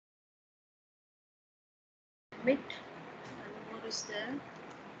Bit. One more is there.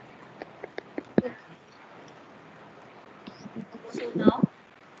 Okay. So now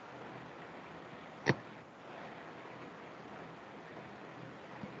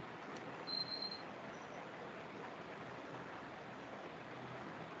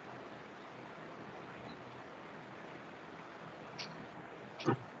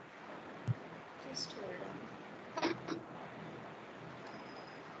just hold on.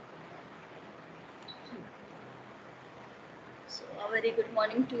 So a very good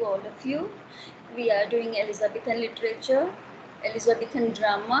morning to all of you. We are doing Elizabethan literature, Elizabethan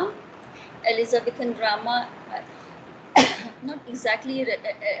drama, Elizabethan drama, not exactly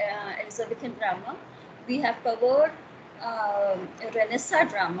Elizabethan drama. We have covered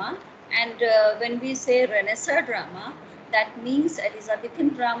Renaissance drama, and when we say Renaissance drama, that means Elizabethan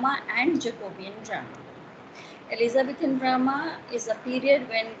drama and Jacobean drama. Elizabethan drama is a period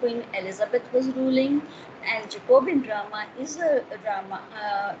when Queen Elizabeth was ruling, and Jacobean drama is a drama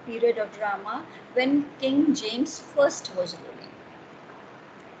period of drama when King James I was ruling.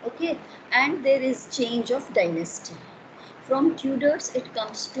 Okay, and there is change of dynasty. From Tudors, it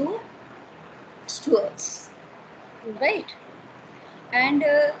comes to Stuarts, right? And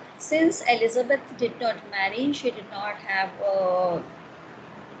since Elizabeth did not marry, she did not have a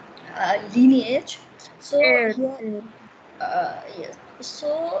lineage. So here, yes.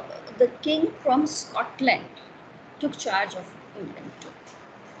 So the king from Scotland took charge of England too,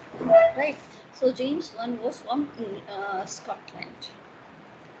 right? So James I was from Scotland.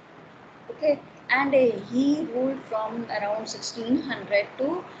 Okay, and he ruled from around 1600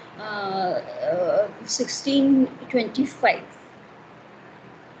 to 1625.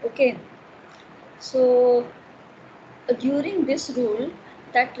 Okay, so during this rule,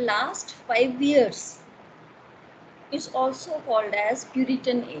 that last 5 years is also called as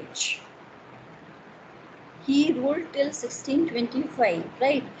Puritan age. He ruled till 1625,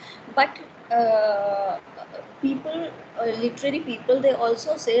 right? But people, literary people, they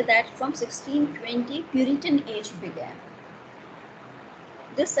also say that from 1620 Puritan age began.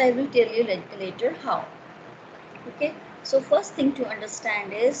 This I will tell you later how. Okay, so first thing to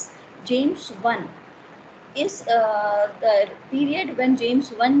understand is James I is the period when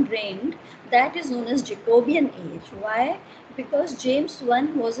James I reigned, that is known as Jacobean age. Why? Because James I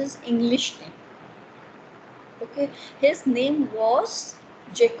was his English name. Okay, his name was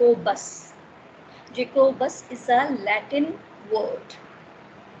Jacobus. Jacobus is a Latin word.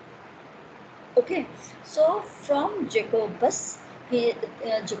 Okay, so from Jacobus,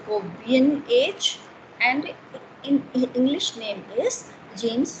 Jacobean age, and in English name is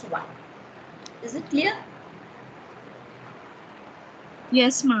James I. Is it clear?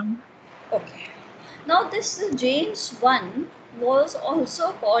 Yes, ma'am. Okay. Now this James I was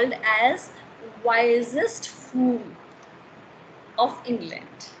also called as wisest fool of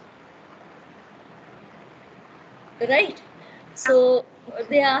England. Right? So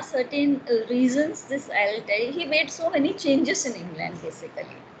there are certain reasons. This I'll tell you. He made so many changes in England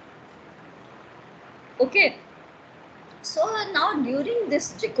basically. Okay. So now during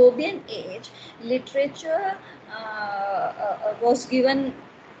this Jacobean age, literature was given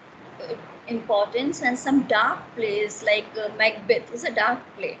importance, and some dark plays like Macbeth is a dark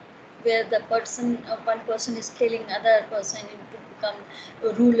play where the person, one person is killing other person to become a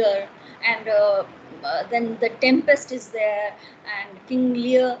ruler, and then the Tempest is there and King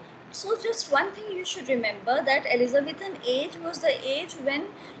Lear. So just one thing you should remember, that Elizabethan age was the age when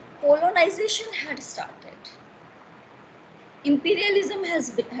colonization had started. Imperialism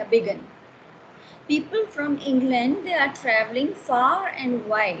has begun. People from England, they are traveling far and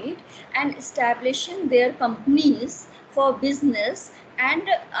wide and establishing their companies for business, and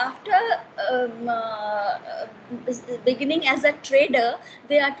after beginning as a trader,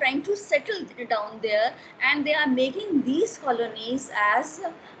 they are trying to settle down there, and they are making these colonies as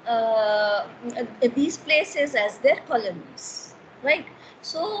these places as their colonies, right?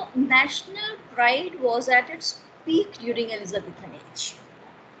 So national pride was at its peak during Elizabethan age.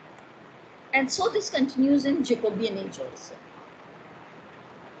 And so this continues in Jacobean age also.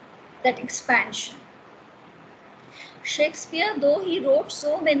 That expansion. Shakespeare, though he wrote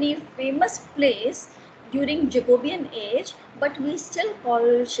so many famous plays during Jacobean age, but we still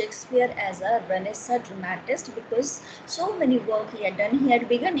call Shakespeare as a Renaissance dramatist because so many work he had done. He had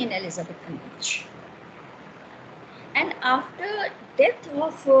begun in Elizabethan age. And after death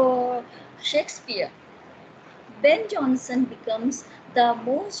of Shakespeare, Ben Jonson becomes the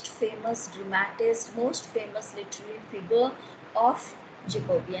most famous dramatist, most famous literary figure of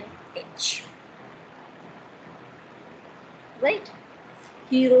Jacobean age. Right?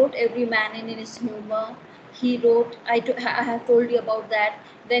 He wrote Every Man in His Humor, He wrote, I have told you about that.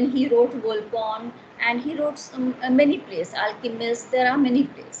 Then he wrote Volpone, and he wrote many plays, Alchemist. There are many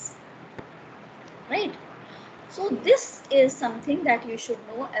plays, right? So this is something that you should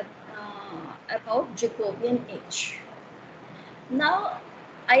know about Jacobean age. Now,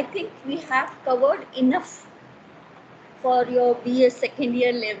 I think we have covered enough for your BA second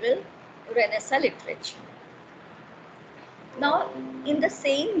year level Renaissance literature. Now, in the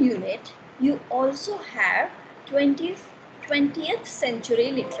same unit, you also have 20th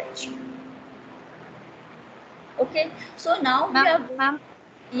century literature. Okay, so now we are going. Ma'am,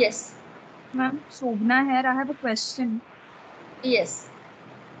 Yes, ma'am, Shobna here. I have a question. yes,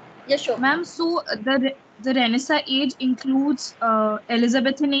 yes, Shobna. Ma'am, so the Renaissance age includes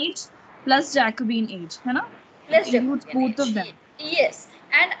Elizabethan age plus Jacobean age, है ना? It Plus includes Jacobean both of age. them. Yes,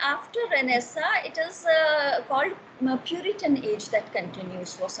 and after Renaissance, it is called Puritan age that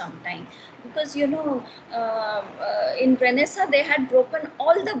continues for some time, because you know in Renaissance they had broken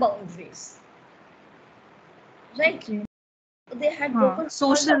all the boundaries, right? Okay. They had broken all the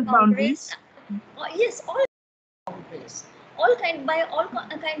Social boundaries. boundaries. Yes, all boundaries, all kind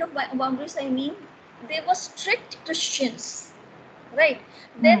of boundaries. I mean, they were strict Christians, right?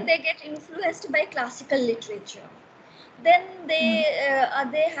 Then they get influenced by classical literature. Then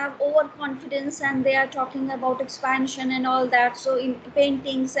they have overconfidence, and they are talking about expansion and all that. So in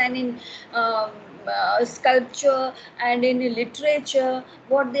paintings and in sculpture and in literature,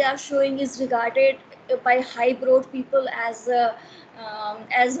 what they are showing is regarded by highbrow people as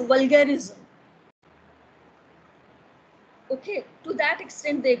vulgarism. Okay, to that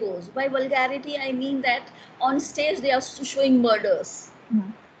extent they goes. By vulgarity, I mean that on stage they are showing murders,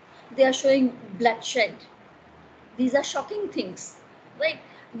 they are showing bloodshed. These are shocking things, right?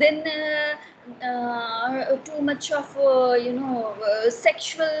 Then too much of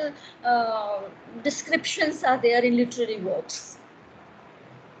sexual descriptions are there in literary works,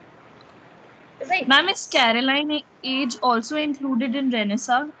 right? Ma'am, is Caroline age also included in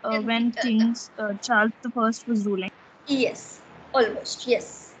Renaissance when King Charles the First was ruling? Yes, almost,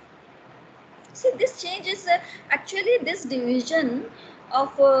 yes. See, this change is actually this division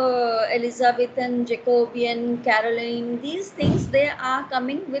of Elizabethan, Jacobean, Caroline. These things, they are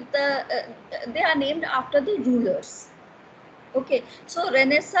coming with they are named after the rulers. Okay, so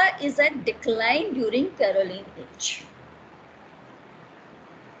Renaissance is at decline during Caroline age.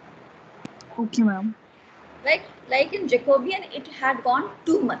 Okay, ma'am. Like in Jacobean, it had gone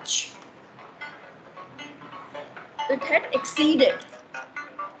too much. It had exceeded.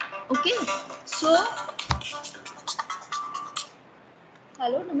 Okay, so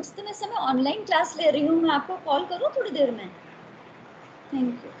hello नमस्ते, मैं समय online class ले रही हूँ, मैं आपको call करूँ थोड़ी देर में?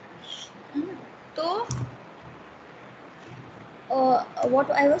 Thank you. तो what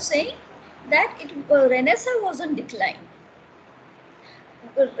I was saying, that Renaissance was on decline.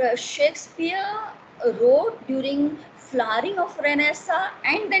 Shakespeare wrote during flowering of Renaissance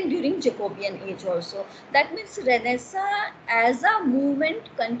and then during Jacobean age also. That means Renaissance as a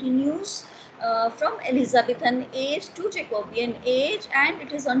movement continues from Elizabethan age to Jacobean age, and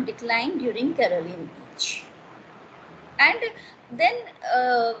it is on decline during Caroline age. And then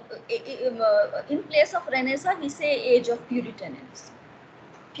in place of Renaissance, we say age of Puritanism.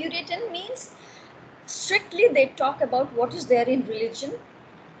 Puritan means strictly they talk about what is there in religion,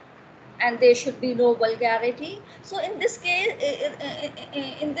 and there should be no vulgarity. So in this case,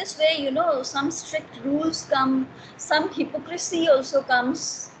 in this way, you know, some strict rules come, some hypocrisy also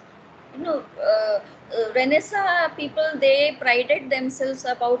comes. You know, Renaissance people, they prided themselves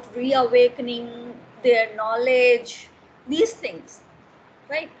about reawakening their knowledge, these things,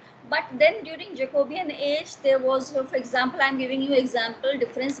 right? But then during Jacobean age, there was, for example, I'm giving you example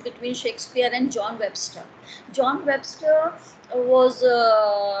difference between Shakespeare and John Webster. John Webster was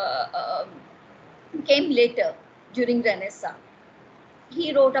came later during Renaissance.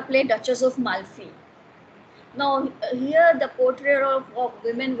 He wrote a play, Duchess of Malfi. Now here the portrayal of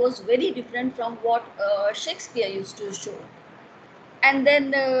women was very different from what Shakespeare used to show. And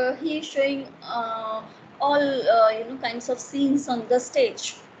then he is showing all kinds of scenes on the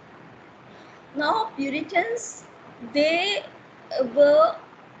stage. Now Puritans, they were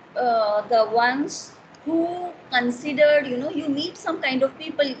the ones who considered, you know, you meet some kind of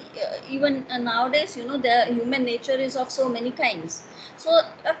people, even nowadays, you know, the human nature is of so many kinds. So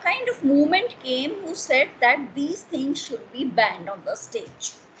a kind of movement came who said that these things should be banned on the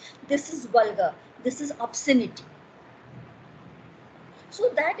stage. This is vulgar, this is obscenity. So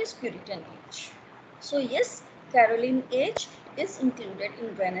that is Puritan age. So yes, Caroline age is included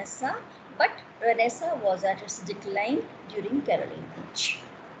in Renaissance, but Renaissance was at its decline during Caroline age.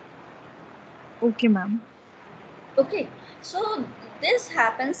 Okay, ma'am. Okay, so this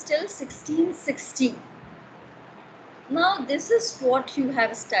happens till 1660. Now this is what you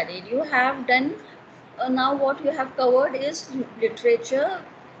have studied. You have done, now what you have covered is literature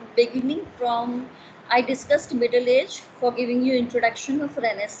beginning from, I discussed Middle Age for giving you introduction of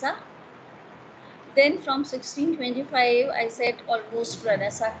Renaissance. Then from 1625, I said almost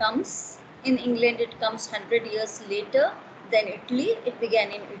Renaissance comes. In England, it comes 100 years later. Then Italy, it began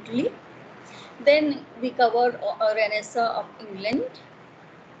in Italy. Then we covered Renaissance of England.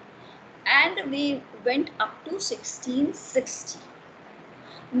 And we went up to 1660.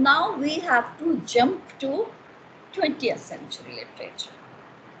 Now we have to jump to 20th century literature.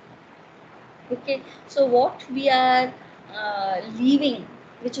 Okay, so what we are leaving,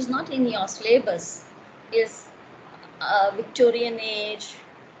 which is not in your syllabus, is Victorian age,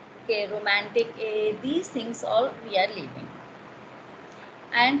 okay, Romantic age, these things all we are leaving.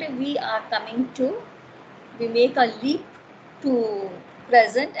 And we are coming to, we make a leap to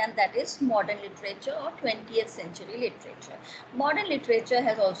present, and that is modern literature or 20th century literature. Modern literature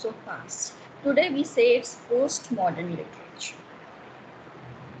has also passed. Today we say it's postmodern literature.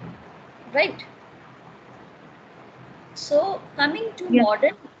 Right? So coming to Yes.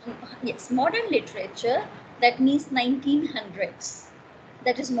 modern, yes, modern literature, that means 1900s.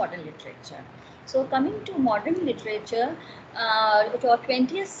 That is modern literature. So coming to modern literature, or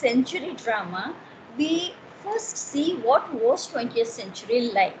 20th century drama, we first see what was 20th century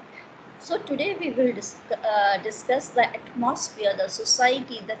like. So today we will discuss the atmosphere, the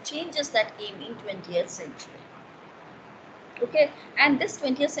society, the changes that came in 20th century. Okay, and this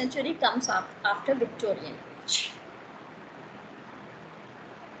 20th century comes up after Victorian age.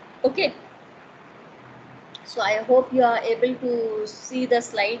 Okay, so I hope you are able to see the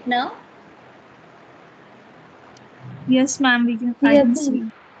slide now. Yes, ma'am. I can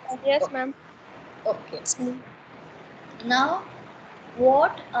see. Yes, ma'am. Okay. Now,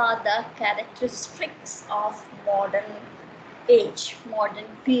 what are the characteristics of modern age, modern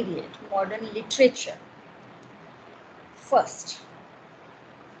period, modern literature? First,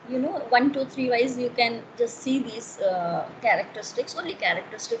 1, 2, 3 wise, you can just see these characteristics. Only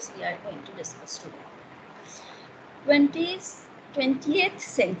characteristics we are going to discuss today. 20th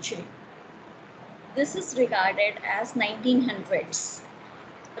century. This is regarded as 1900s.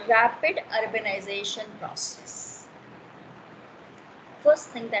 Rapid urbanization process. First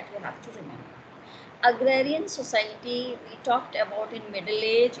thing that you have to remember. Agrarian society, we talked about in Middle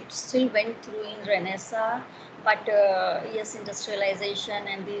Age, it still went through in Renaissance, but yes, industrialization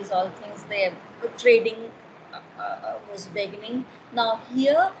and these all things, the trading was beginning. Now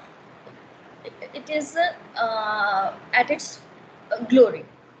here, it is at its glory.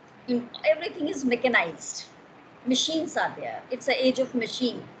 Everything is mechanized. Machines are there. It's an age of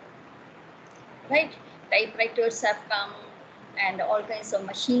machine. Right? Typewriters have come and all kinds of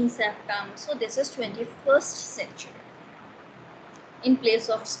machines have come. So this is 21st century. In place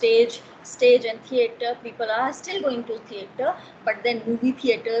of stage and theater, people are still going to theater, but then movie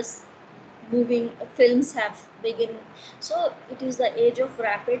theaters, moving films have begun. So it is the age of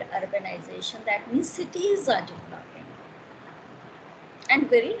rapid urbanization. That means cities are developing and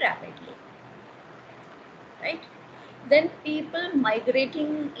very rapidly. Right? Then people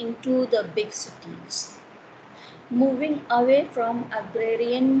migrating into the big cities, moving away from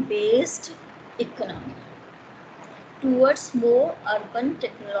agrarian-based economy towards more urban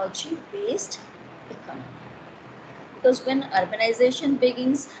technology-based economy. Because when urbanization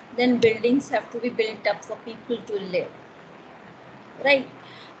begins, then buildings have to be built up for people to live, right?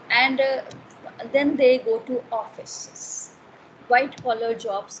 And then they go to offices. White-collar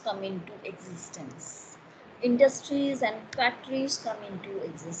jobs come into existence. Industries and factories come into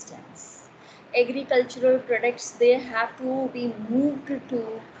existence. Agricultural products, they have to be moved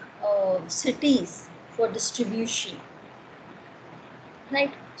to cities for distribution,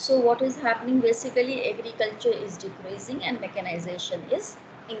 right? So what is happening, basically agriculture is decreasing and mechanization is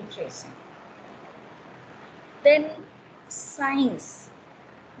increasing. Then science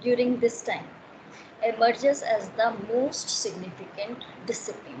during this time emerges as the most significant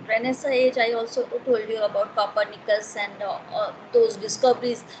discipline. Renaissance age, I also told you about Copernicus and those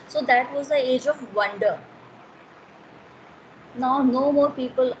discoveries. So that was the age of wonder. Now no more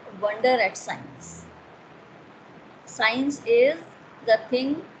people wonder at science. Science is the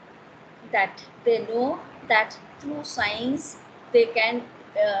thing that they know that through science they can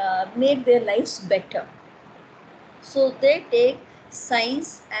make their lives better. So they take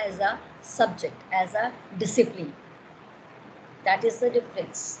science as a subject, as a discipline. That is the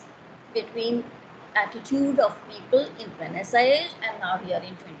difference between attitude of people in Renaissance age and now here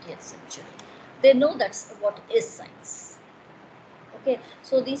in 20th century. They know that's what is science. Okay,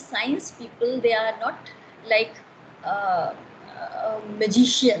 so these science people, they are not like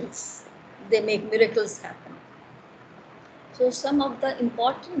magicians. They make miracles happen. So some of the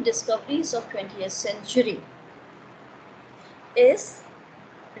important discoveries of 20th century is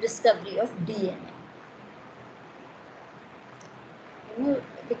discovery of DNA. You know,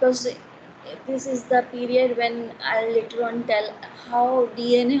 because this is the period when I'll later on tell how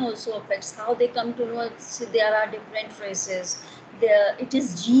DNA also affects, how they come to know there are different races. It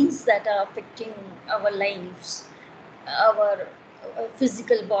is genes that are affecting our lives, our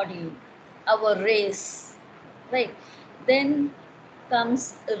physical body, our race, right? Then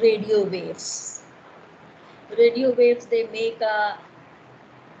comes radio waves. Radio waves, they make a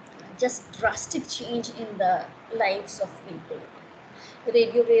just drastic change in the lives of people.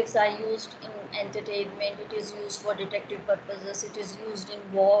 Radio waves are used in entertainment, it is used for detective purposes, it is used in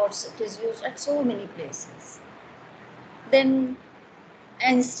wars, it is used at so many places. Then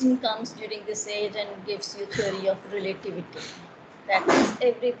Einstein comes during this age and gives you theory of relativity. That means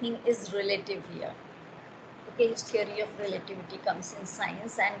everything is relative here. Okay, his theory of relativity comes in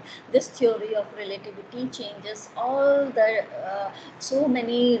science, and this theory of relativity changes all the so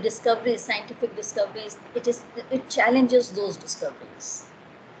many discoveries, scientific discoveries. It challenges those discoveries.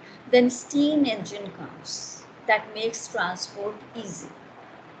 Then steam engine comes, that makes transport easy.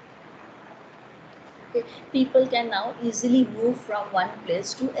 Okay. People can now easily move from one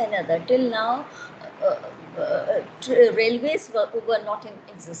place to another. Till now, railways were not in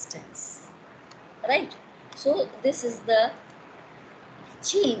existence, right? So this is the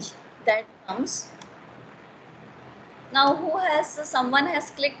change that comes. Now, someone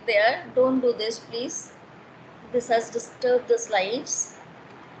has clicked there? Don't do this, please. This has disturbed the slides.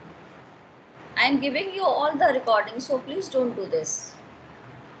 I am giving you all the recordings, so please don't do this.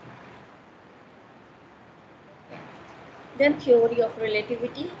 Then theory of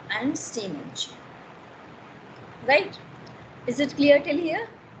relativity and steam engine. Right? Is it clear till here?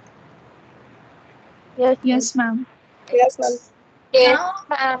 Yes, ma'am. Yes, ma'am.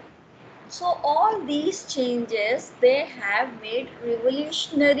 Now, so all these changes, they have made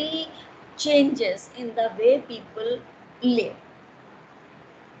revolutionary changes in the way people live.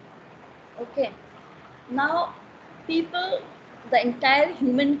 Okay. Now, people, the entire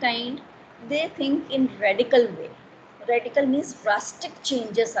humankind, they think in radical way. Radical means drastic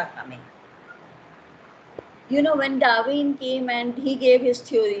changes are coming. You know, when Darwin came and he gave his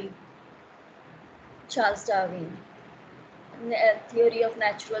theory, Charles Darwin, theory of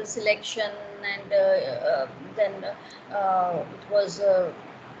natural selection, and then it was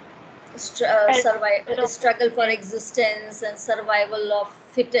struggle for existence and survival of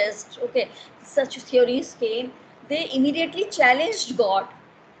fittest. Okay, such theories came. They immediately challenged God.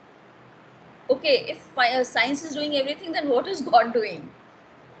 Okay, if science is doing everything, then what is God doing?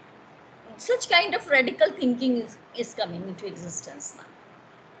 Such kind of radical thinking is coming into existence now.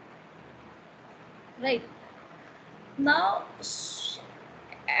 Right. Now,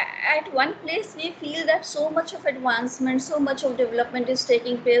 at one place we feel that so much of advancement, so much of development is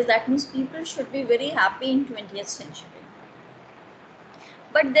taking place. That means people should be very happy in 20th century.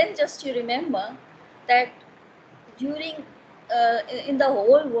 But then just you remember that during in the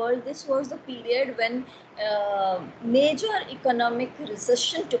whole world, this was the period when major economic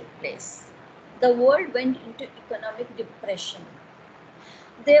recession took place. The world went into economic depression.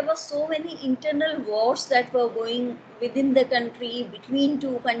 There were so many internal wars that were going within the country, between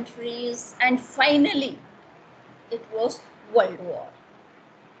two countries, and finally it was World War.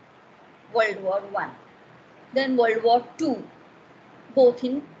 World War I, then World War II, both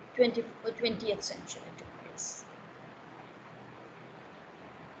in 20th century took place.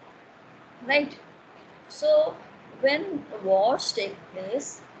 Right? So when wars take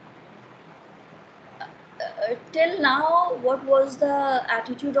place, till now, what was the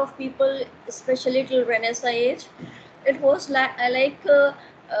attitude of people, especially till Renaissance age? It was like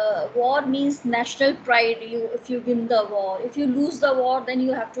war means national pride. If you win the war, if you lose the war, then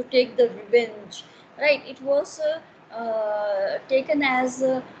you have to take the revenge, right? It was taken as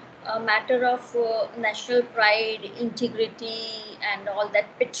a matter of national pride, integrity, and all that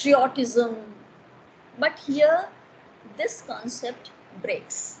patriotism. But here, this concept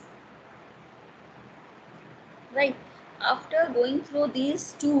breaks. Right, after going through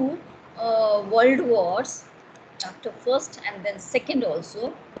these two world wars, after first and then second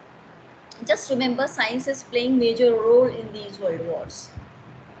also, just remember science is playing major role in these world wars.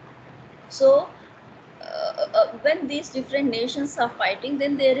 So when these different nations are fighting,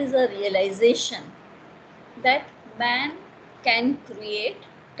 then there is a realization that man can create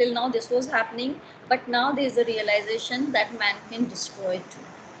Till now this was happening, but now there is a realization that man can destroy too.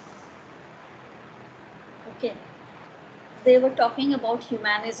 Okay. They were talking about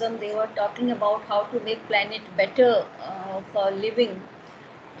humanism, they were talking about how to make planet better for living.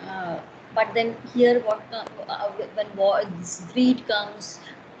 But then here when war, greed comes,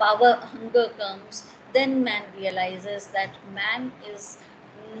 power, hunger comes, then man realizes that man is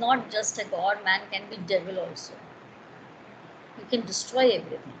not just a god, man can be devil also. He can destroy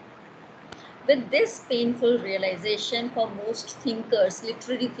everything. With this painful realization for most thinkers,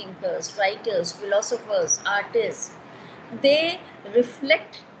 literary thinkers, writers, philosophers, artists, they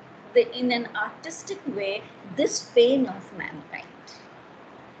reflect in an artistic way this pain of mankind.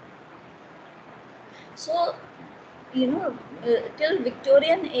 So, till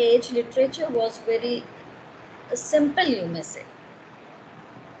Victorian age, literature was very simple, you may say.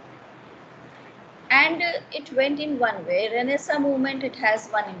 And it went in one way. Renaissance movement, it has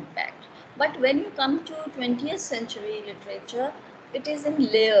one impact. But when you come to 20th century literature, it is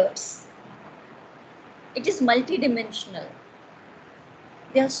in layers. It is multidimensional.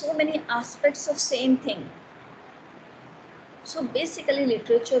 There are so many aspects of same thing. So basically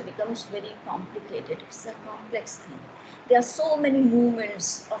literature becomes very complicated. It's a complex thing. There are so many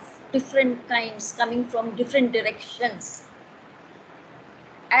movements of different kinds coming from different directions.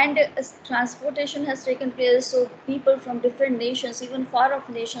 And transportation has taken place, so people from different nations, even far off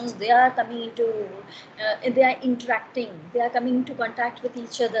nations, they are coming into, they are interacting, they are coming into contact with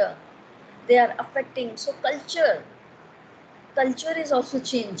each other, they are affecting. So culture is also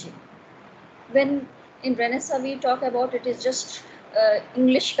changing. When in Renaissance we talk about it is just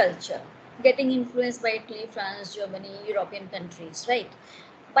English culture getting influenced by Italy, France, Germany, European countries, right?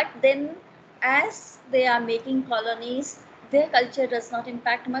 But then as they are making colonies, their culture does not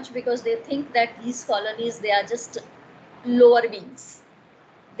impact much because they think that these colonies, they are just lower beings.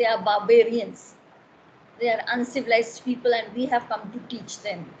 They are barbarians. They are uncivilized people and we have come to teach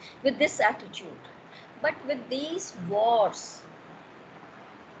them with this attitude. But with these wars,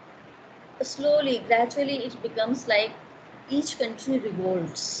 slowly, gradually, it becomes like each country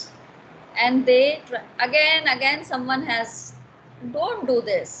revolts. And they, again, someone has, don't do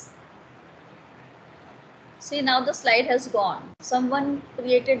this. See, now the slide has gone. Someone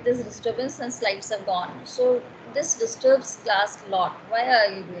created this disturbance and slides have gone. So this disturbs class a lot. Why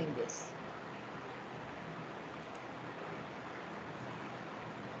are you doing this?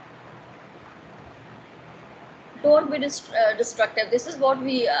 Don't be destructive. This is what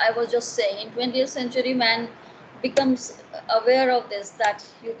I was just saying. In 20th century, man becomes aware of this, that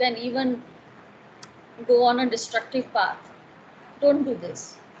you can even go on a destructive path. Don't do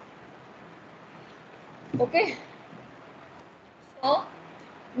this. Okay. So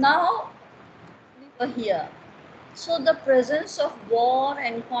now we were here. So the presence of war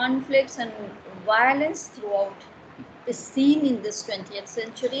and conflicts and violence throughout is seen in this 20th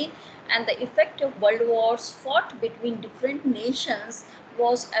century, and the effect of world wars fought between different nations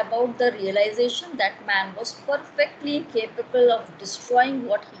was about the realization that man was perfectly capable of destroying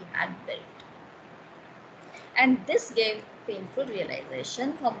what he had built. And this gave painful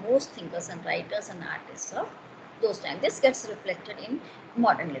realization for most thinkers and writers and artists of those times. This gets reflected in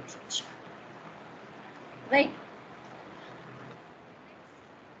modern literature, right?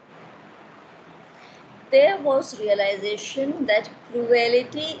 There was realization that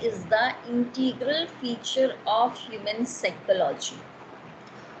cruelty is the integral feature of human psychology.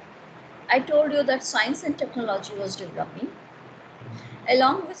 I told you that science and technology was developing.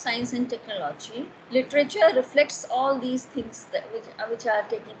 Along with science and technology, literature reflects all these things which are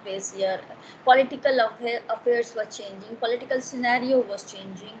taking place here. Political affairs were changing, political scenario was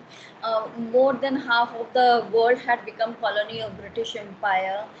changing. More than half of the world had become colony of British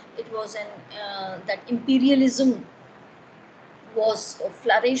Empire. It was that imperialism was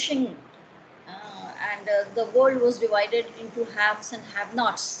flourishing, and the world was divided into haves and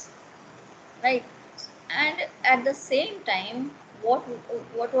have-nots, right? And at the same time,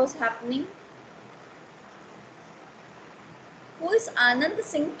 what was happening? Who is Anand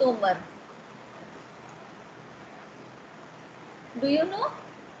Singh Tomar? Do you know?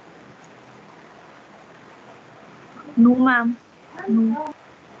 No, ma'am. No.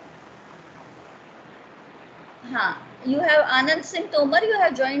 You have Anand Singh Tomar. You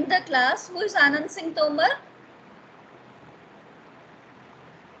have joined the class. Who is Anand Singh Tomar?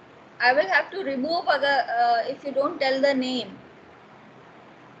 I will have to remove if you don't tell the name.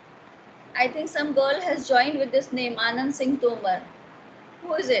 I think some girl has joined with this name, Anand Singh Tomar.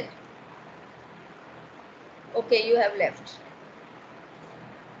 Who is it? Okay, you have left.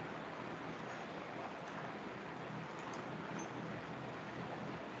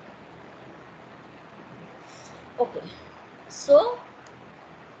 Okay, so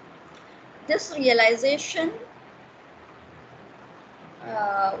this realization,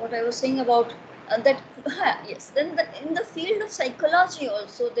 what I was saying about that, yes, then in the field of psychology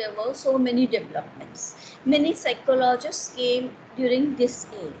also there were so many developments. Many psychologists came during this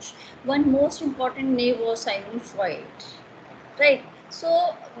age. One most important name was Sigmund Freud, right?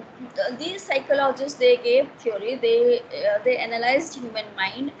 So these psychologists, they gave theory, they analyzed human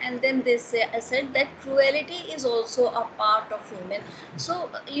mind, and then they said that cruelty is also a part of human. So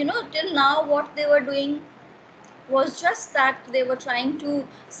till now what they were doing was just that they were trying to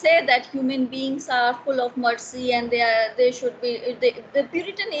say that human beings are full of mercy, and they should be the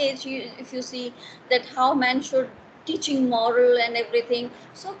Puritan age, if you see that how man should teaching moral and everything.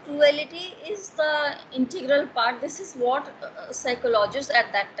 So cruelty is the integral part. This is what psychologists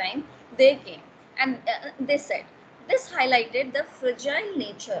at that time they came, and they said this highlighted the fragile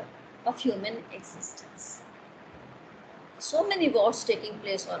nature of human existence. So many wars taking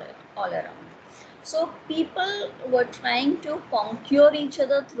place all around. So people were trying to conquer each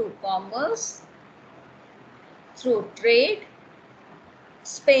other through commerce, through trade.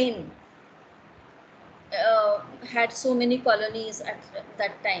 Spain had so many colonies at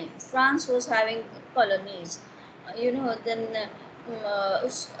that time. France was having colonies. Then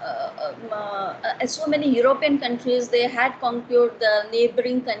so many European countries, they had conquered the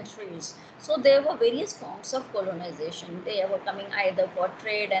neighboring countries. So there were various forms of colonization. They were coming either for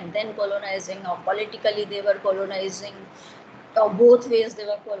trade and then colonizing, or politically they were colonizing, or both ways they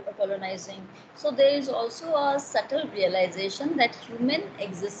were colonizing. So there is also a subtle realization that human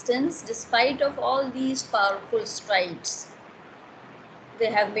existence, despite of all these powerful strides they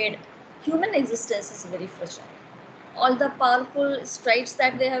have made, human existence is very fragile. All the powerful strides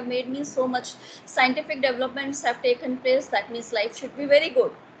that they have made means so much scientific developments have taken place, that means life should be very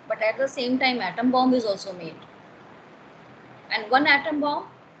good. But at the same time, atom bomb is also made, and one atom bomb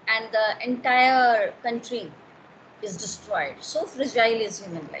and the entire country is destroyed. So fragile is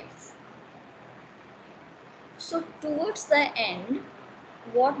human life. So towards the end,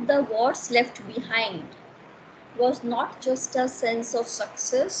 what the wars left behind was not just a sense of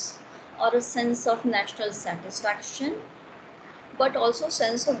success or a sense of national satisfaction, but also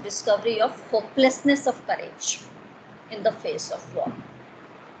sense of discovery of hopelessness of courage in the face of war.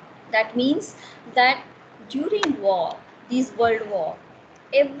 That means that during war, these world war,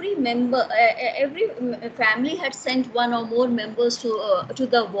 every family had sent one or more members to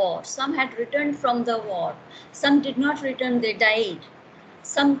the war. Some had returned from the war, some did not return, they died,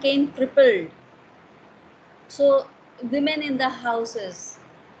 some came crippled. So women in the houses,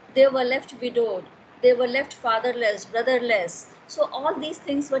 they were left widowed, they were left fatherless, brotherless. So all these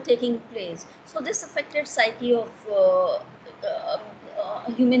things were taking place. So this affected psyche of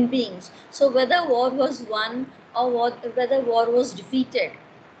human beings. So whether war was won or whether war was defeated,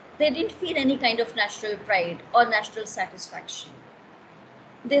 they didn't feel any kind of national pride or national satisfaction.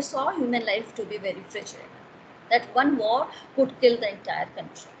 They saw human life to be very fragile, that one war could kill the entire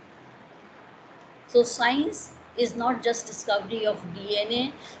country. So science is not just discovery of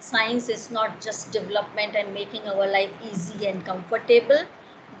DNA. Science is not just development and making our life easy and comfortable,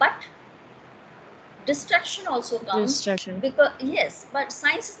 but distraction also comes. Distraction. Because yes, but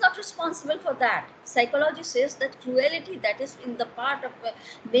science is not responsible for that. Psychology says that cruelty that is in the part of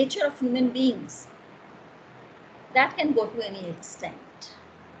nature of human beings, that can go to any extent.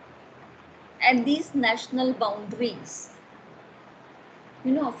 And these national boundaries,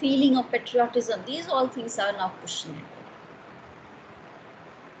 feeling of patriotism, these all things are now questionable.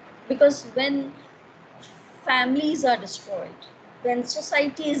 Because when families are destroyed, when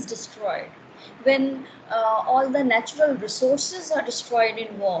society is destroyed, when all the natural resources are destroyed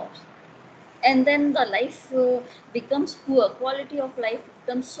in war, and then the life becomes poor, quality of life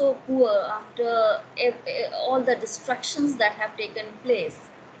becomes so poor after all the destructions that have taken place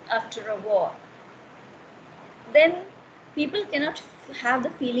after a war, then people cannot have the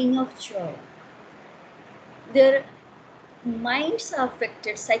feeling of joy. Their minds are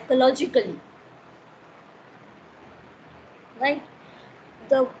affected psychologically, right?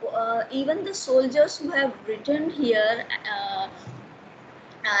 Even the soldiers who have returned here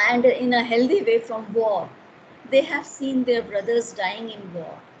and in a healthy way from war, they have seen their brothers dying in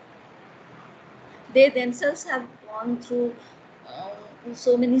war. They themselves have gone through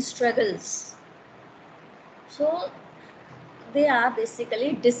so many struggles. So they are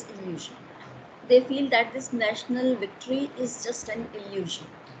basically disillusioned. They feel that this national victory is just an illusion,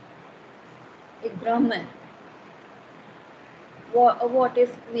 a Brahman. What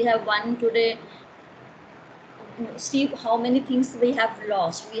if we have won today? See how many things we have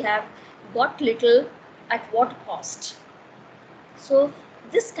lost. We have got little at what cost? So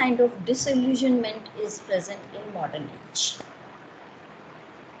this kind of disillusionment is present in modern age.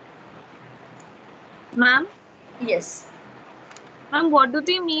 Ma'am, Yes. ma'am, what do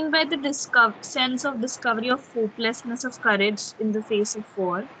they mean by the sense of discovery of hopelessness of courage in the face of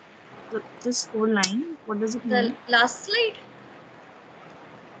war? This whole line, what does it The mean? last slide.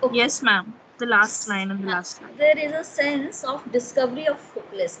 Okay. Yes, ma'am. The last line and the last slide. There is a sense of discovery of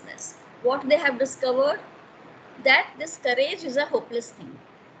hopelessness. What they have discovered, that this courage is a hopeless thing.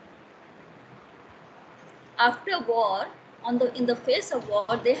 After war, in the face of war,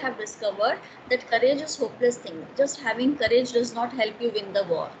 they have discovered that courage is hopeless thing. Just having courage does not help you win the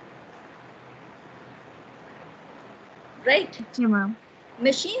war. Right? Okay, ma'am.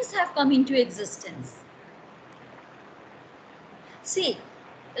 Machines have come into existence. See,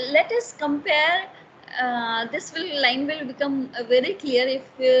 let us compare. This line will become very clear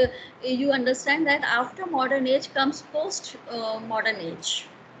if you understand that after modern age comes post modern age,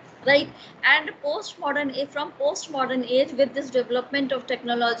 right? And from postmodern age, with this development of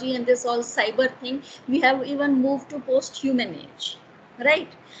technology and this all cyber thing, we have even moved to post-human age, right?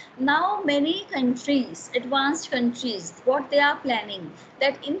 Now many countries, advanced countries, what they are planning,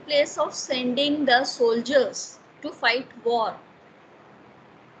 that in place of sending the soldiers to fight war,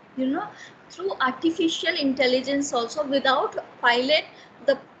 through artificial intelligence also, without pilot,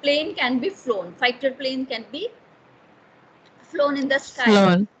 the plane can be flown, fighter plane can be flown in the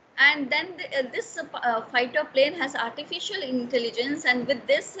sky. And then this fighter plane has artificial intelligence, and with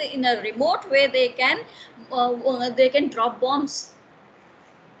this, in a remote way, they can drop bombs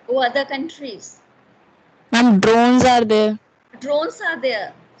over other countries. Ma'am, drones are there. Drones are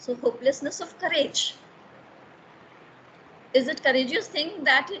there. So hopelessness of courage. Is it courageous thing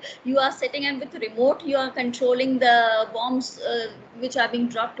that you are sitting and with remote you are controlling the bombs which are being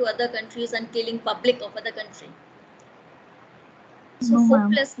dropped to other countries and killing public of other country? So No, ma'am.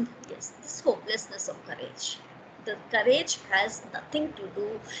 hopelessness, yes, this hopelessness of courage. The courage has nothing to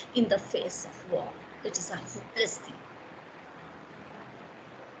do in the face of war. It is a hopeless thing.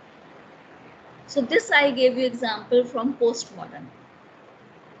 So this I gave you example from postmodern.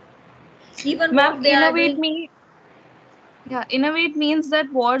 Even Ma'am, what they are doing. Innovate means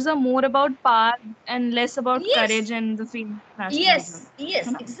that wars are more about power and less about Yes. courage and the feeling of nationalism.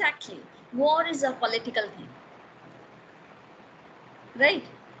 Yes, exactly. War is a political thing, right?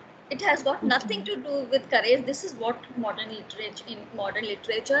 It has got nothing to do with courage. This is what in modern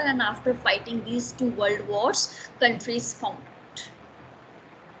literature, and after fighting these two world wars, countries found out.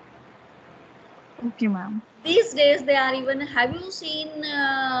 Okay, ma'am. These days they are even, have you seen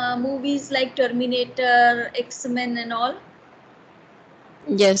movies like Terminator, X-Men and all?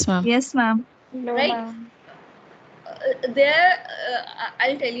 Yes, ma'am. Yes, ma'am. No, Right? ma'am.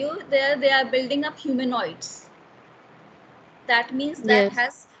 I'll tell you, there they are building up humanoids. That means that Yes.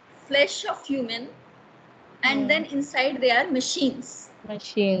 has flesh of human, and then inside they are machines.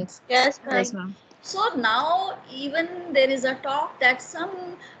 Machines. Yes, ma'am. Yes, ma'am. So now even there is a talk that some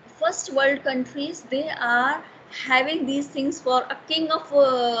first world countries, they are having these things for a king of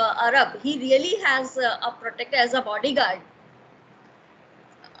Arab. He really has a protector as a bodyguard.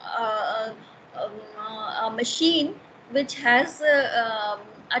 Uh, a machine which has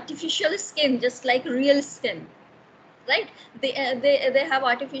artificial skin, just like real skin, right? They have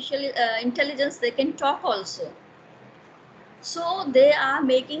artificial intelligence. They can talk also. So they are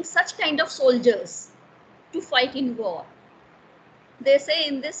making such kind of soldiers to fight in war. They say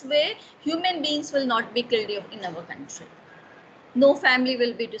in this way, human beings will not be killed in our country. No family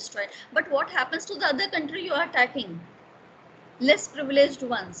will be destroyed. But what happens to the other country you are attacking? Less privileged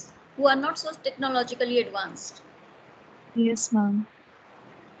ones who are not so technologically advanced. Yes, ma'am.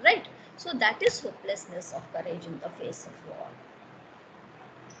 Right? So that is hopelessness of courage in the face of war.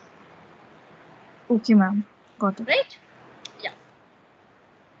 Okay, ma'am. Got it. Right? Yeah.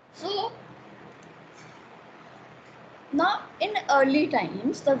 So now, in early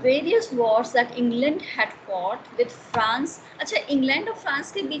times, the various wars that England had fought with France, अच्छा England और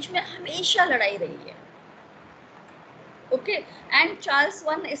France के बीच में हमेशा लड़ाई रही है. Okay, and Charles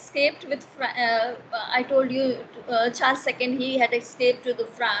I escaped with, I told you, Charles II, he had escaped to the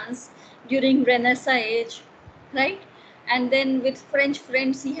France during Renaissance age, right? And then with French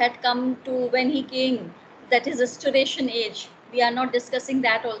friends, he had come to, when he came, that is Restoration age. We are not discussing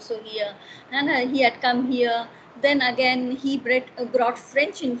that also here. And he had come here. Then again, he brought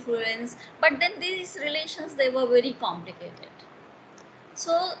French influence. But then these relations, they were very complicated.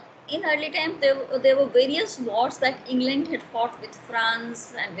 So in early times, there were various wars that England had fought with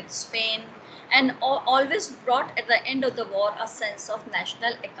France and with Spain, and always brought at the end of the war a sense of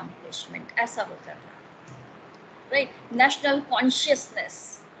national accomplishment. ऐसा होता था. right? National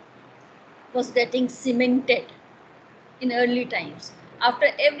consciousness was getting cemented in early times. After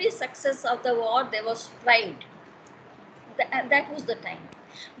every success of the war, there was pride. That was the time.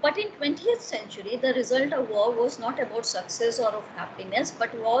 But in 20th century, the result of war was not about success or of happiness,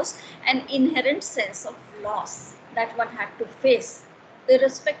 but was an inherent sense of loss that one had to face,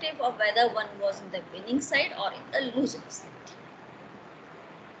 irrespective of whether one was in the winning side or in the losing side.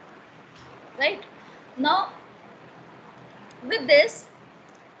 Right? Now, with this,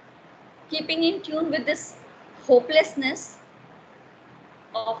 keeping in tune with this hopelessness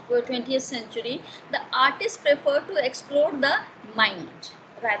of 20th century, the artists prefer to explore the mind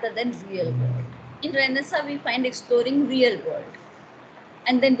rather than real world. In Renaissance, we find exploring real world.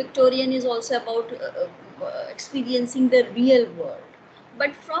 And then Victorian is also about experiencing the real world.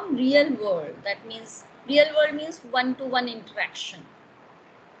 But from real world, that means, real world means one-to-one interaction.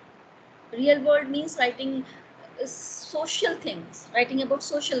 Real world means writing social things, writing about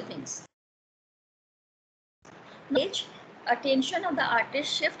social things. Attention of the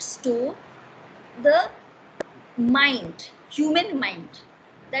artist shifts to the mind, human mind.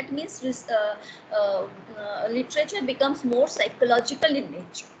 That means literature becomes more psychological in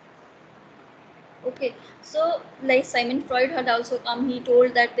nature. Okay, so like Simon Freud had also come, he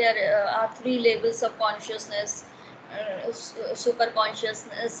told that there are 3 levels of consciousness, super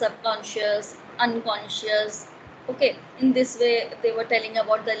consciousness, subconscious, unconscious. Okay, in this way they were telling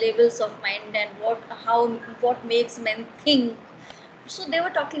about the levels of mind and what makes men think. So they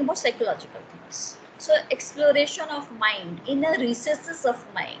were talking about psychological things. So exploration of mind, inner recesses of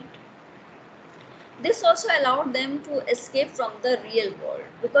mind. This also allowed them to escape from the real world,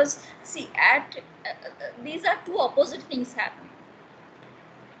 because see, these are 2 opposite things happening.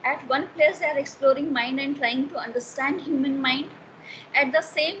 At one place they are exploring mind and trying to understand human mind. At the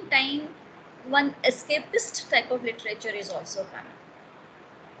same time, one escapist type of literature is also coming,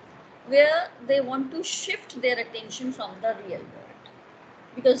 where they want to shift their attention from the real world,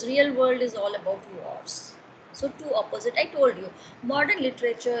 because real world is all about wars. So 2 opposite. I told you, modern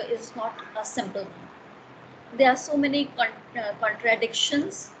literature is not a simple thing. There are so many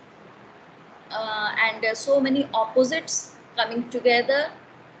contradictions and so many opposites coming together,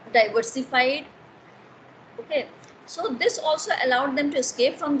 diversified. Okay, so this also allowed them to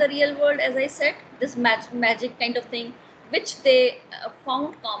escape from the real world, as I said, this magic kind of thing, which they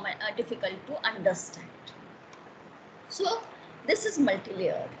found difficult to understand. So this is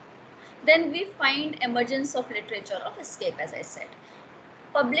multi-layered. Then we find emergence of literature of escape, as I said.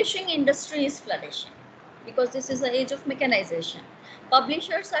 Publishing industry is flourishing, because this is the age of mechanization.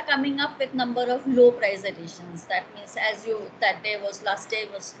 Publishers are coming up with number of low price editions. That means, as you last day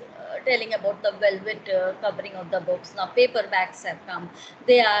was telling about the velvet covering of the books. Now paperbacks have come.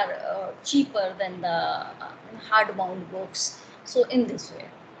 They are cheaper than the hardbound books. So in this way,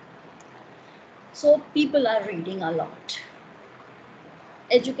 so people are reading a lot.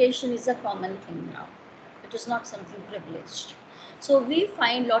 Education is a common thing now. It is not something privileged. So we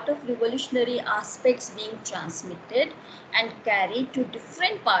find a lot of revolutionary aspects being transmitted and carried to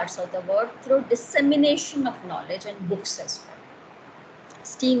different parts of the world through dissemination of knowledge and books as well.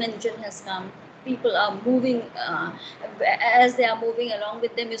 Steam engine has come. People are moving, as they are moving, along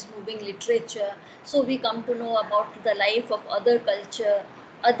with them is moving literature. So we come to know about the life of other culture,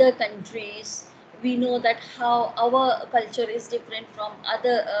 other countries. We know that how our culture is different from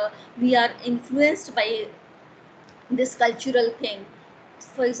other, we are influenced by this cultural thing.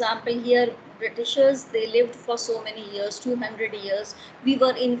 For example, here Britishers, they lived for so many years, 200 years. We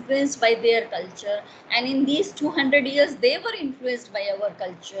were influenced by their culture, and in these 200 years they were influenced by our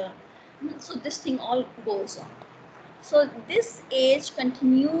culture. So this thing all goes on. So this age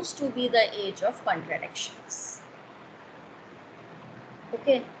continues to be the age of contradictions.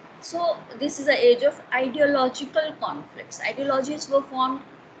 Okay, so this is the age of ideological conflicts. Ideologies were formed.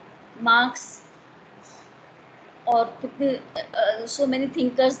 Marx, or so many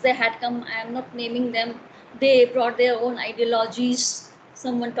thinkers they had come. I am not naming them. They brought their own ideologies.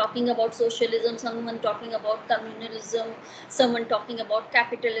 Someone talking about socialism, someone talking about communalism, someone talking about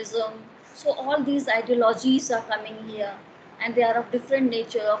capitalism. So all these ideologies are coming here, and they are of different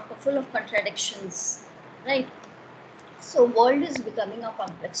nature, full of contradictions, right? So world is becoming a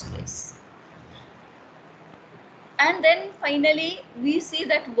complex place. And then finally we see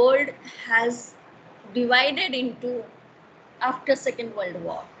that world has divided into, after Second World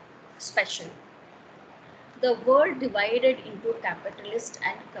War especially, the world divided into capitalist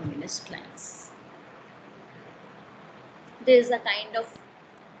and communist lands. There is a kind of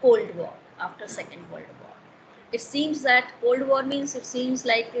Cold War after Second World War. It seems that Cold War means, it seems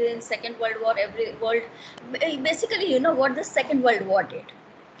like in Second World War, basically, you know what the Second World War did?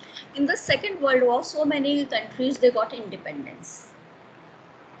 In the Second World War, so many countries, they got independence.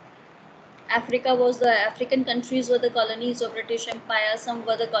 African countries were the colonies of British Empire. Some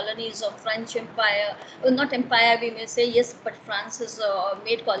were the colonies of French Empire. Well, not empire, we may say, yes, but France has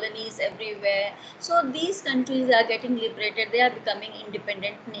made colonies everywhere. So these countries are getting liberated. They are becoming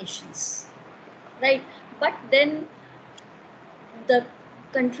independent nations, right? But then the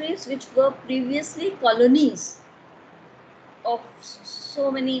countries which were previously colonies of so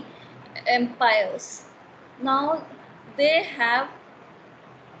many empires, now they have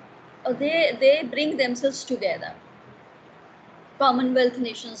they bring themselves together. Commonwealth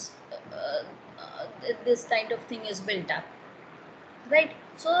nations, this kind of thing is built up, right?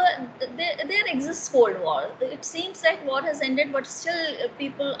 So there exists Cold War. It seems like war has ended, but still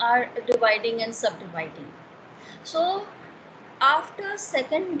people are dividing and subdividing. So after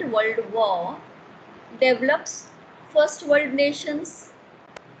Second World War, develops First World nations,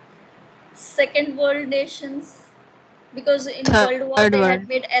 Second World nations, because in World War they had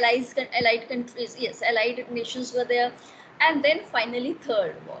made allied countries. Yes, allied nations were there, and then finally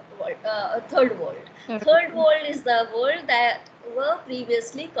Third World. Third World is the world that were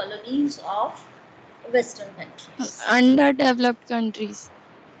previously colonies of Western countries. Underdeveloped countries.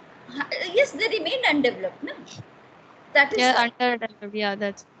 Yes, they remained undeveloped. No? That is Underdeveloped. Yeah,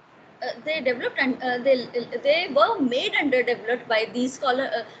 that's. They developed and they were made underdeveloped by these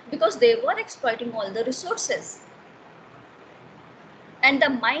because they were exploiting all the resources. And the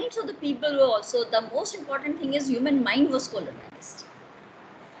minds of the people were also, the most important thing is human mind was colonized.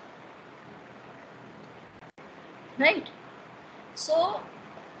 Right? So,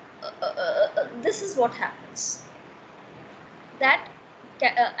 this is what happens. That,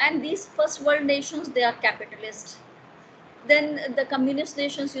 and these first world nations, they are capitalist. Then the communist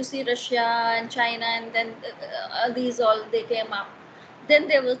nations, you see Russia and China, and then these all, they came up. Then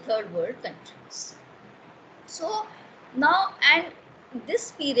there were third world countries. So now, and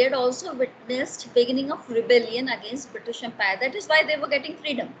this period also witnessed beginning of rebellion against British Empire. That is why they were getting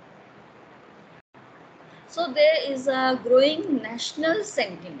freedom. So there is a growing national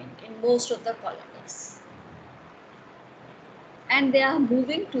sentiment in most of the colonies. And they are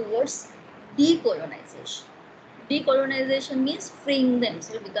moving towards decolonization. Decolonization means freeing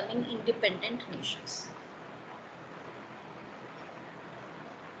themselves, becoming independent nations.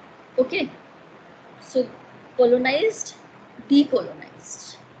 Okay. So colonized,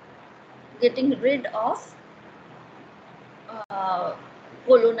 decolonized. Getting rid of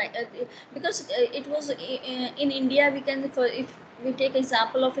because it was in India, we can, if we take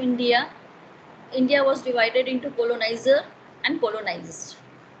example of India was divided into colonizer and colonized,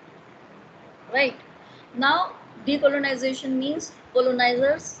 right? Now decolonization means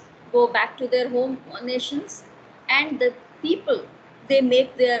colonizers go back to their home nations, and the people, they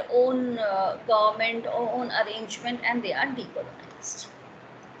make their own government or own arrangement, and they are decolonized,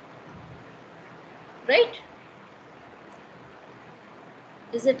 right?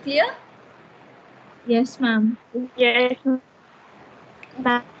 Is it clear? Yes, ma'am. Yes,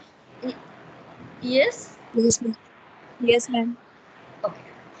 ma'am. Yes. Yes, ma'am. Yes, ma'am. Okay.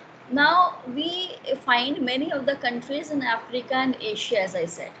 Now we find many of the countries in Africa and Asia, as I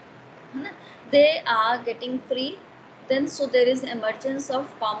said, they are getting free. Then so there is emergence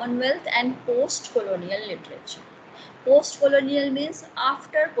of Commonwealth and post-colonial literature. Post-colonial means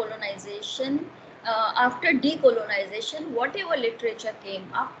after colonization, after decolonization, whatever literature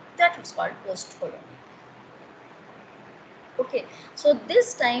came up, that was called post-colonial. Okay, so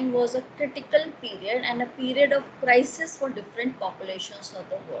this time was a critical period and a period of crisis for different populations of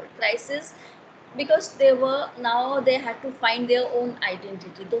the world. Crisis because they had to find their own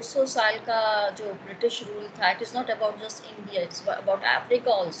identity. 200 साल का जो British rule था, it is not about just India, it's about Africa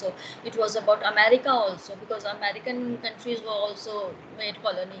also. It was about America also, because American countries were also made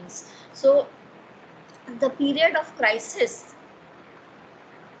colonies. So the period of crisis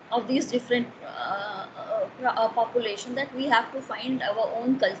of these different population, that we have to find our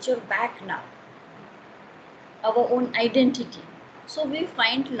own culture back now, our own identity. So we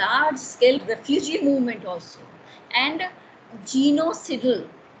find large scale refugee movement also, and genocidal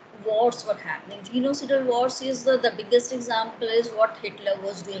wars were happening. Genocidal wars is the biggest example is what Hitler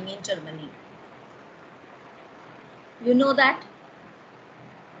was doing in Germany. You know that?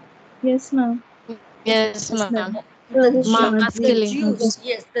 Yes, ma'am. Yes, ma'am. The Jews,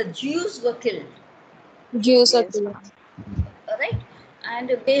 yes, the Jews were killed. Jews are killed. Right?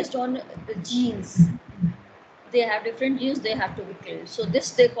 And based on the genes, they have different genes, they have to be killed. So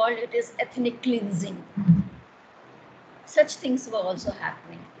this they call it is ethnic cleansing. Such things were also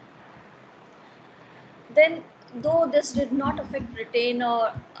happening. Then, though this did not affect Britain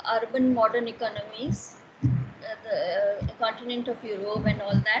or urban modern economies, the continent of Europe and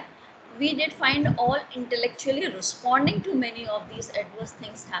all that, we did find all intellectually responding to many of these adverse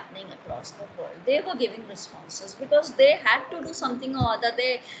things happening across the world. They were giving responses because they had to do something or other.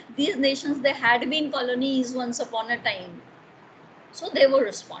 These nations, they had been colonies once upon a time, so they were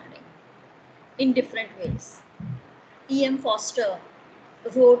responding in different ways. E.M. Foster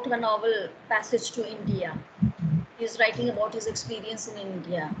wrote a novel, Passage to India. He's writing about his experience in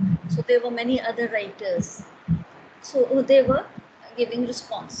India. So there were many other writers. So they were giving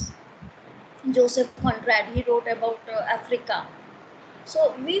response. Joseph Conrad, he wrote about Africa.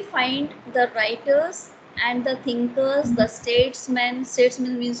 So we find the writers and the thinkers, the statesmen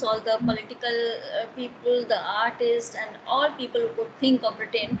means all the political people, the artists, and all people who could think of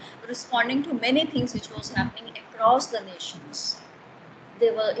Britain, responding to many things which was happening across the nations.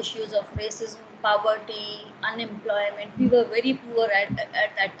 There were issues of racism, poverty, unemployment. We were very poor at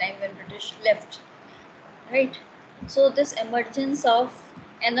that time when British left, right? So this emergence of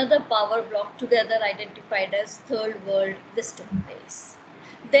another power bloc, together identified as Third World, this took place.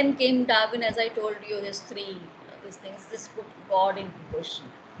 Then came Darwin, as I told you, his these things. This put God into question.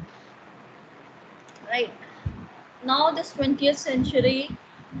 Right. Now this 20th century,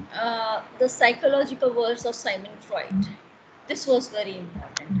 the psychological words of Sigmund Freud. This was very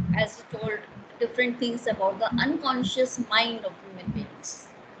important, as he told different things about the unconscious mind of human beings.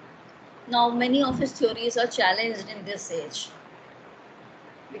 Now, many of his theories are challenged in this age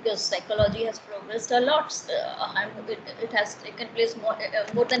because psychology has progressed a lot. It has taken place more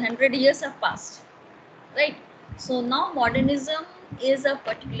than 100 years have passed, right? So now modernism is a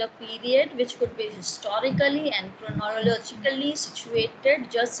particular period which could be historically and chronologically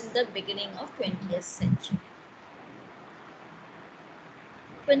situated just in the beginning of 20th century.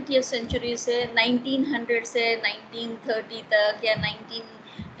 20th century से 1900 से 1930 तक या 19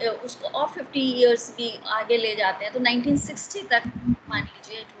 उसको और 50 years भी आगे ले जाते हैं तो 1960 तक मान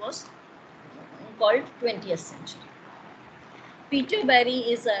लीजिए it was called 20th century. Peter Barry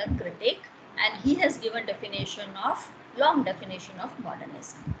is a critic and he has given long definition of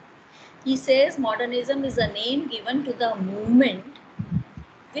modernism. He says modernism is a name given to the movement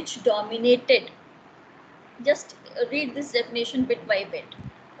which dominated. Just read this definition bit by bit.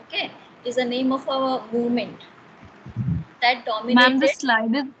 Okay, is a name of a movement that dominated. Ma'am, the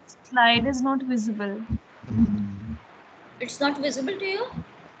slide is not visible. It's not visible to you?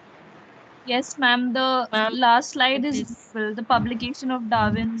 Yes, ma'am. The last slide is visible. The publication of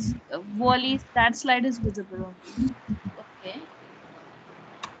Darwin's Wall-E, that slide is visible only. Okay.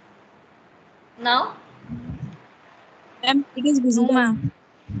 Now? Ma'am, it is visible. No, ma'am.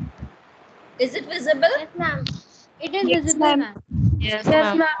 Is it visible? Yes, ma'am. It is Yes, visible, ma'am. Yes, Yes,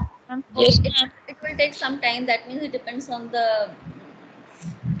 ma'am. ma'am. Yes. It will take some time. That means it depends on the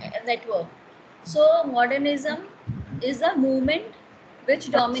network. So modernism is a movement which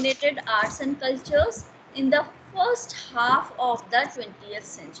dominated arts and cultures in the first half of the 20th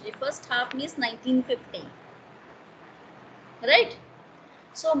century. First half means 1950. Right?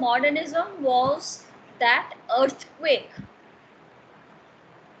 So modernism was that earthquake.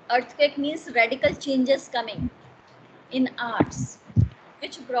 Earthquake means radical changes coming in arts,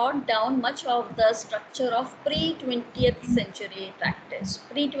 which brought down much of the structure of pre-20th century practice.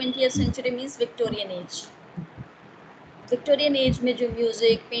 Pre-20th century means Victorian age. Victorian age में जो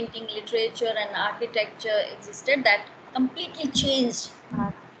music, painting, literature and architecture existed, that completely changed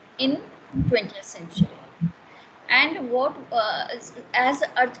in 20th century. And what as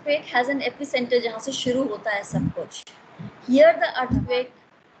earthquake has an epicenter जहाँ से शुरू होता है सब कुछ. Here the earthquake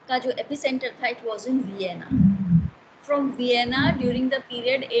का जो epicenter था, it was in Vienna. From Vienna during the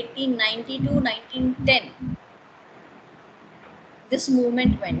period 1890 to 1910, this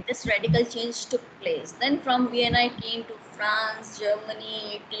movement went, this radical change took place. Then from Vienna it came to France,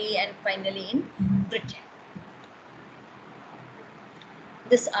 Germany, Italy, and finally in Britain.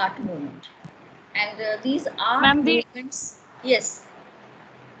 This art movement. And these art movements, yes.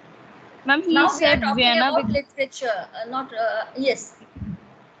 Ma'am, he now said we are talking Vienna about literature, not, yes.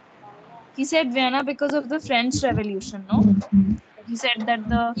 He said Vienna because of the French Revolution, no? He said that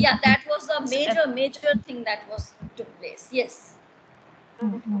the... Yeah, that was the major thing that took place, yes.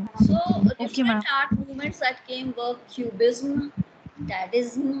 So different art movements that came were Cubism,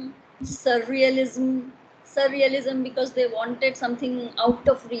 Dadaism, Surrealism. Surrealism because they wanted something out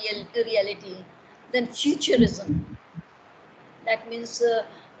of reality. Then Futurism. That means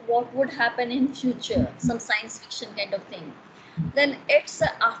what would happen in future, some science fiction kind of thing. Then it's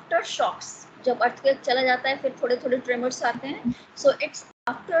aftershocks. जब earthquake चला जाता है फिर थोड़े थोड़े tremors आते हैं. So its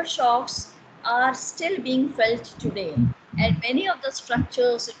aftershocks are still being felt today, and many of the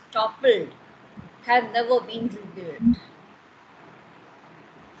structures it toppled have never been rebuilt.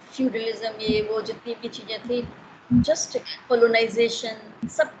 Feudalism, ये वो जितनी भी चीजें थी, just colonization,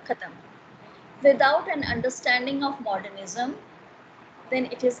 सब खत्म. Without an understanding of modernism, then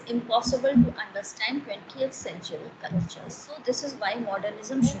it is impossible to understand 20th century culture. So this is why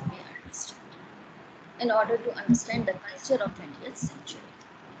modernism should be understood in order to understand the culture of 20th century.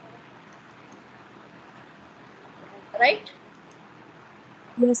 Right?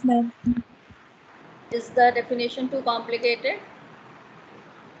 Yes, ma'am. Is the definition too complicated?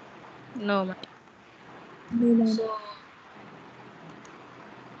 No, ma'am. No, ma'am. So,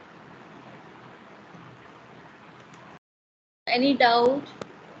 any doubt?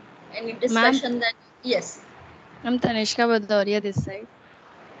 Any discussion that? Yes. I'm Tanishka Bhadoria this side.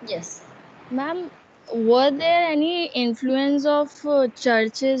 Yes. Ma'am, were there any influence of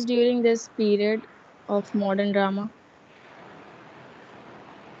churches during this period of modern drama?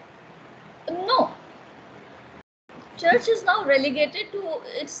 No. Church is now relegated to,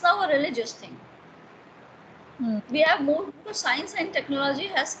 it's now a religious thing. We have moved to science and technology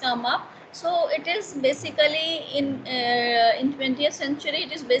has come up. So it is basically in 20th century,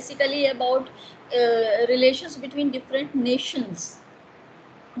 it is basically about relations between different nations.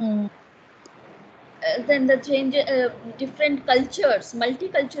 Then the change, different cultures,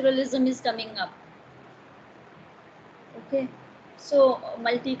 multiculturalism is coming up. Okay, so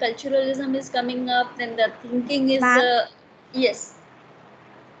multiculturalism is coming up. Then the thinking is yes.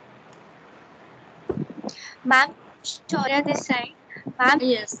 Ma'am, Shaurya this side. Ma'am,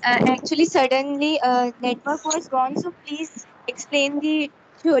 Yes. actually suddenly network was gone, so please explain the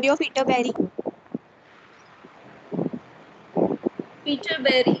theory of Peter Berry. Peter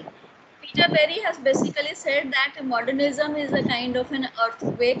Berry. Peter Berry has basically said that modernism is a kind of an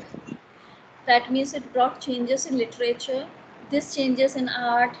earthquake. That means it brought changes in literature, this changes in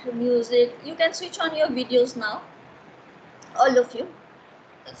art, music. You can switch on your videos now, all of you.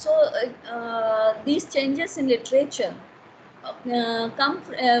 So these changes in literature come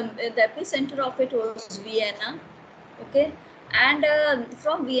the epicenter of it was Vienna. Okay, and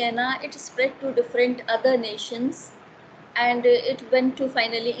from Vienna it spread to different other nations, and it went to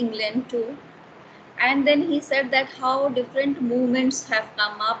finally England too. And then he said that how different movements have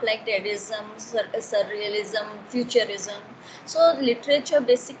come up, like Dadaism, Surrealism, Futurism. So literature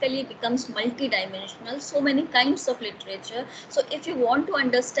basically becomes multidimensional, so many kinds of literature. So if you want to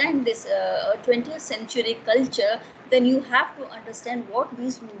understand this 20th century culture, then you have to understand what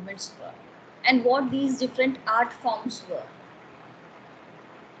these movements were and what these different art forms were.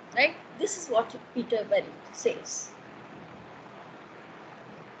 Right? This is what Peter Berry says.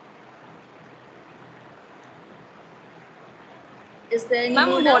 Is there any Ma'am,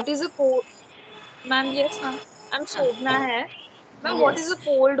 more what doubt? is a cold? Ma'am, yes, ma'am. I'm Shobna hai. Ma'am, what is Yes. a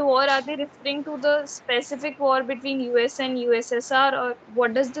Cold War? Are they referring to the specific war between US and USSR, or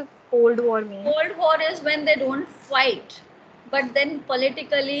what does the Cold War mean? Cold War is when they don't fight, but then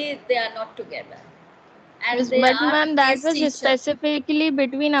politically they are not together, and Yes, they but are ma'am, that against was each other. specifically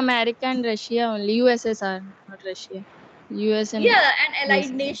between America and Russia only. USSR, not Russia. US and Yeah, and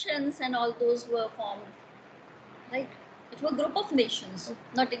allied USSR. nations and all those were formed, right? It was a group of nations,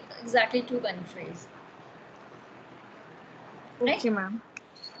 not exactly two countries, right? Okay, ma'am.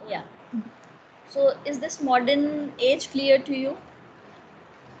 Yeah. So is this modern age clear to you?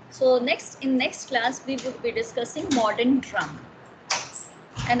 So in next class we will be discussing modern drama,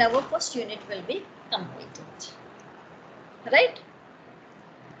 and our first unit will be completed, right?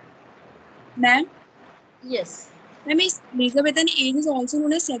 Ma'am, Yes. ma'am, is Elizabethan age is also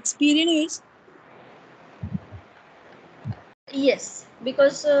known as Shakespearean age? Yes,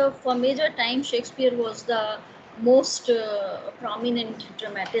 because for major time Shakespeare was the most prominent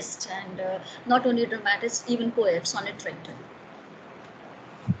dramatist, and not only dramatist, even poet, sonnet writer.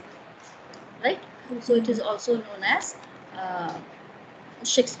 Right? So it is also known as uh,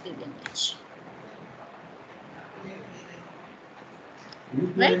 Shakespearean age.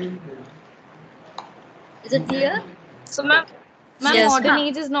 Right? Is it clear? So, ma'am, Yes, modern ma'am.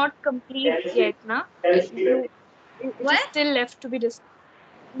 age is not complete yet, na? It Why? is still left to be discussed.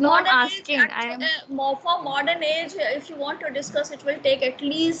 No, I'm Modern age, asking. I am. for modern age, if you want to discuss, it will take at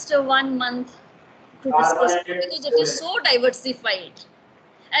least 1 month to discuss it, because it is so diversified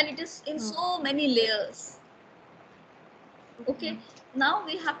and it is in so many layers. Okay, now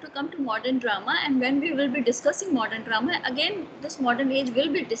we have to come to modern drama, and when we will be discussing modern drama, again this modern age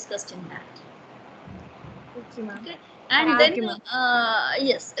will be discussed in that. Okay, ma'am. Okay, And Okay, then ma'am.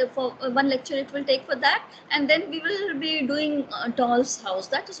 yes, for one lecture it will take for that, and then we will be doing Doll's House.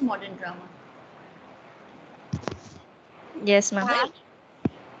 That is modern drama. Yes, ma'am. Ma'am,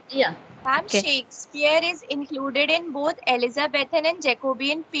 Yeah. ma'am, Okay. Shakespeare is included in both Elizabethan and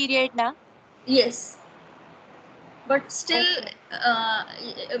Jacobean period, na? Yes. But still, Okay. uh,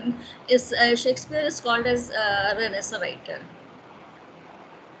 is Shakespeare is called as Renaissance writer.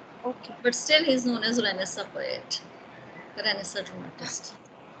 Okay. But still, he's known as Renaissance poet, Renaissance dramatist.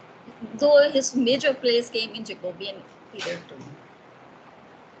 Though his major plays came in Jacobean period too.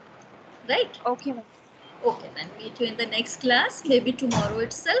 Right? Okay, ma'am. Okay, then meet you in the next class, maybe tomorrow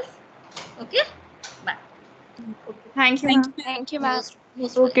itself. Okay? Bye. Okay. Thank you, Thank ma'am. you. Thank you, ma'am.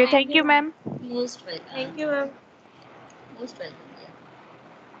 Most Okay, welcome. thank you, ma'am. Most welcome. Thank you, ma'am. Most welcome. Yeah.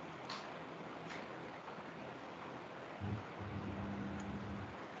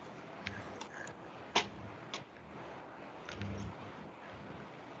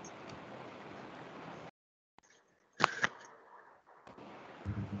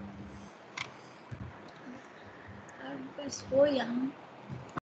 बस हो यहाँ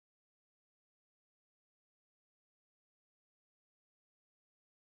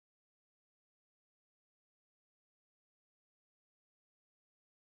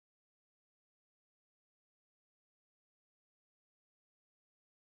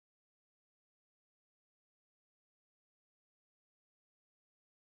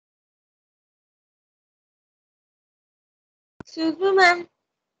Excuse me, ma'am.